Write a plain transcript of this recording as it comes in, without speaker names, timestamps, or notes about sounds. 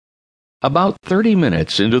About 30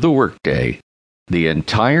 minutes into the workday, the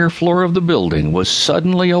entire floor of the building was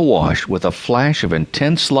suddenly awash with a flash of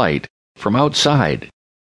intense light from outside.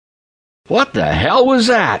 "What the hell was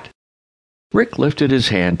that?" Rick lifted his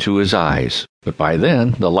hand to his eyes, but by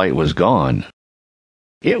then the light was gone.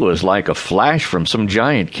 "It was like a flash from some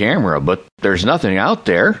giant camera, but there's nothing out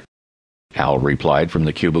there," Al replied from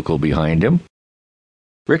the cubicle behind him.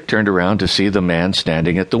 Rick turned around to see the man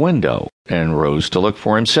standing at the window and rose to look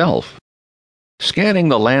for himself. Scanning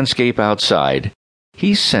the landscape outside,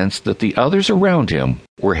 he sensed that the others around him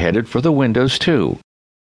were headed for the windows too.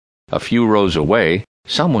 A few rows away,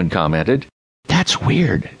 someone commented, "That's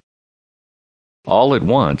weird." All at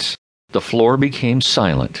once, the floor became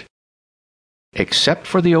silent, except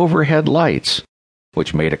for the overhead lights,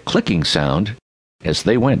 which made a clicking sound as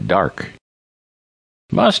they went dark.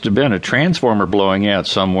 "Must have been a transformer blowing out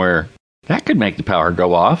somewhere. That could make the power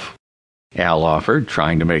go off," Al offered,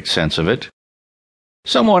 trying to make sense of it.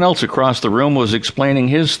 Someone else across the room was explaining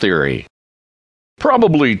his theory.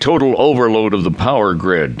 "Probably total overload of the power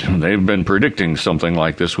grid. They've been predicting something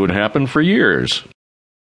like this would happen for years."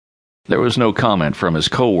 There was no comment from his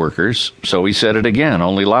co-workers, so he said it again,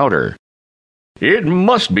 only louder. "It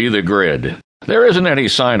must be the grid. There isn't any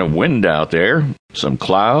sign of wind out there. Some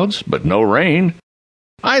clouds, but no rain.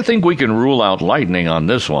 I think we can rule out lightning on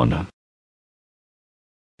this one."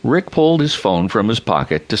 Rick pulled his phone from his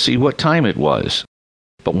pocket to see what time it was,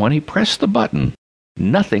 but when he pressed the button,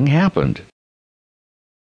 nothing happened.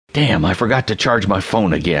 "Damn, I forgot to charge my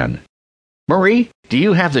phone again. Marie, do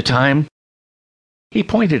you have the time?" He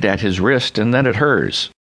pointed at his wrist and then at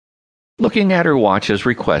hers. Looking at her watch as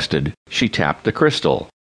requested, she tapped the crystal.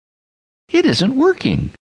 "It isn't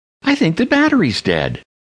working. I think the battery's dead."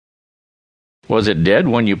 "Was it dead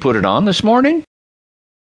when you put it on this morning?"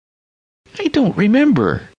 "I don't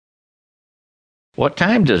remember." "What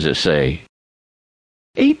time does it say?"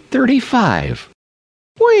 8:35.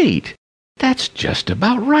 Wait, that's just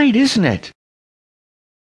about right, isn't it?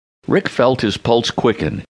 Rick felt his pulse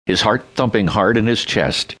quicken, his heart thumping hard in his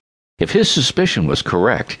chest. If his suspicion was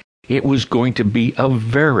correct, it was going to be a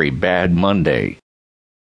very bad Monday.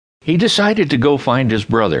 He decided to go find his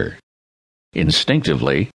brother.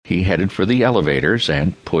 Instinctively, he headed for the elevators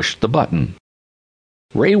and pushed the button.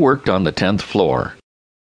 Ray worked on the 10th floor.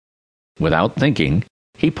 Without thinking,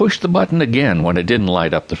 he pushed the button again when it didn't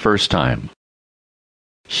light up the first time.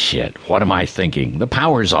 Shit, what am I thinking? The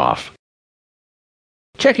power's off.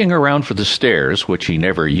 Checking around for the stairs, which he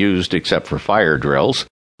never used except for fire drills,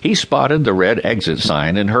 he spotted the red exit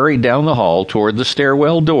sign and hurried down the hall toward the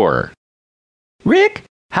stairwell door. "Rick,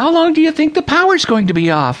 how long do you think the power's going to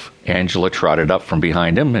be off?" Angela trotted up from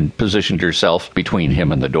behind him and positioned herself between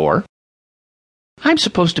him and the door. "I'm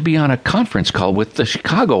supposed to be on a conference call with the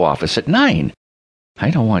Chicago office at 9.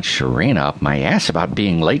 I don't want Sharina up my ass about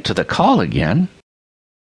being late to the call again."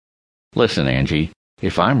 "Listen, Angie,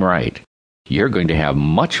 if I'm right, you're going to have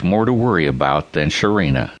much more to worry about than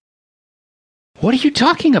Sharina." "What are you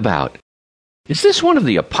talking about? Is this one of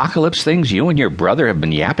the apocalypse things you and your brother have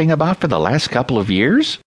been yapping about for the last couple of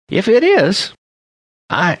years? If it is,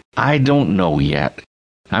 I don't know yet.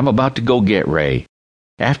 I'm about to go get Ray.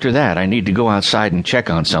 After that, I need to go outside and check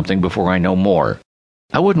on something before I know more.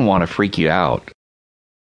 I wouldn't want to freak you out."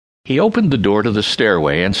 He opened the door to the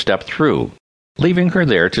stairway and stepped through, leaving her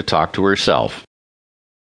there to talk to herself.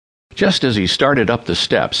 Just as he started up the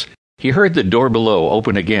steps, he heard the door below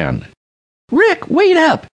open again. "Rick, wait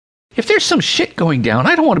up! If there's some shit going down,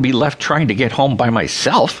 I don't want to be left trying to get home by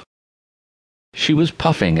myself." She was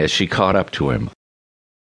puffing as she caught up to him.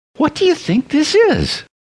 "What do you think this is?"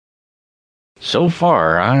 "So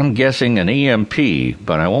far, I'm guessing an EMP,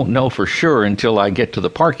 but I won't know for sure until I get to the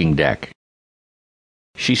parking deck."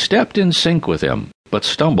 She stepped in sync with him, but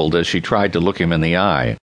stumbled as she tried to look him in the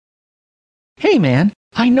eye. "Hey man,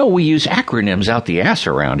 I know we use acronyms out the ass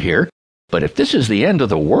around here, but if this is the end of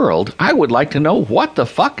the world, I would like to know what the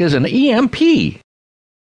fuck is an EMP?"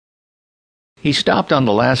 He stopped on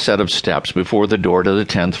the last set of steps before the door to the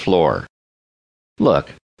 10th floor.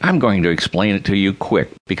 "Look, I'm going to explain it to you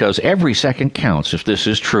quick, because every second counts if this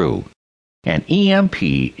is true. An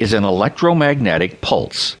EMP is an electromagnetic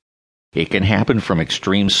pulse. It can happen from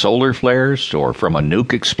extreme solar flares or from a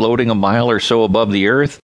nuke exploding a mile or so above the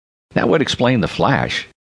Earth. That would explain the flash."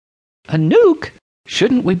 "A nuke?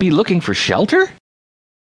 Shouldn't we be looking for shelter?"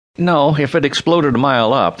 "No, if it exploded a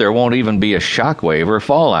mile up, there won't even be a shockwave or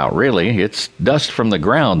fallout, really. It's dust from the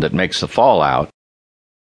ground that makes the fallout."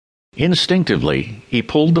 Instinctively, he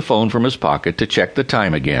pulled the phone from his pocket to check the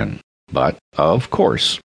time again. But, of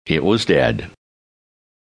course, it was dead.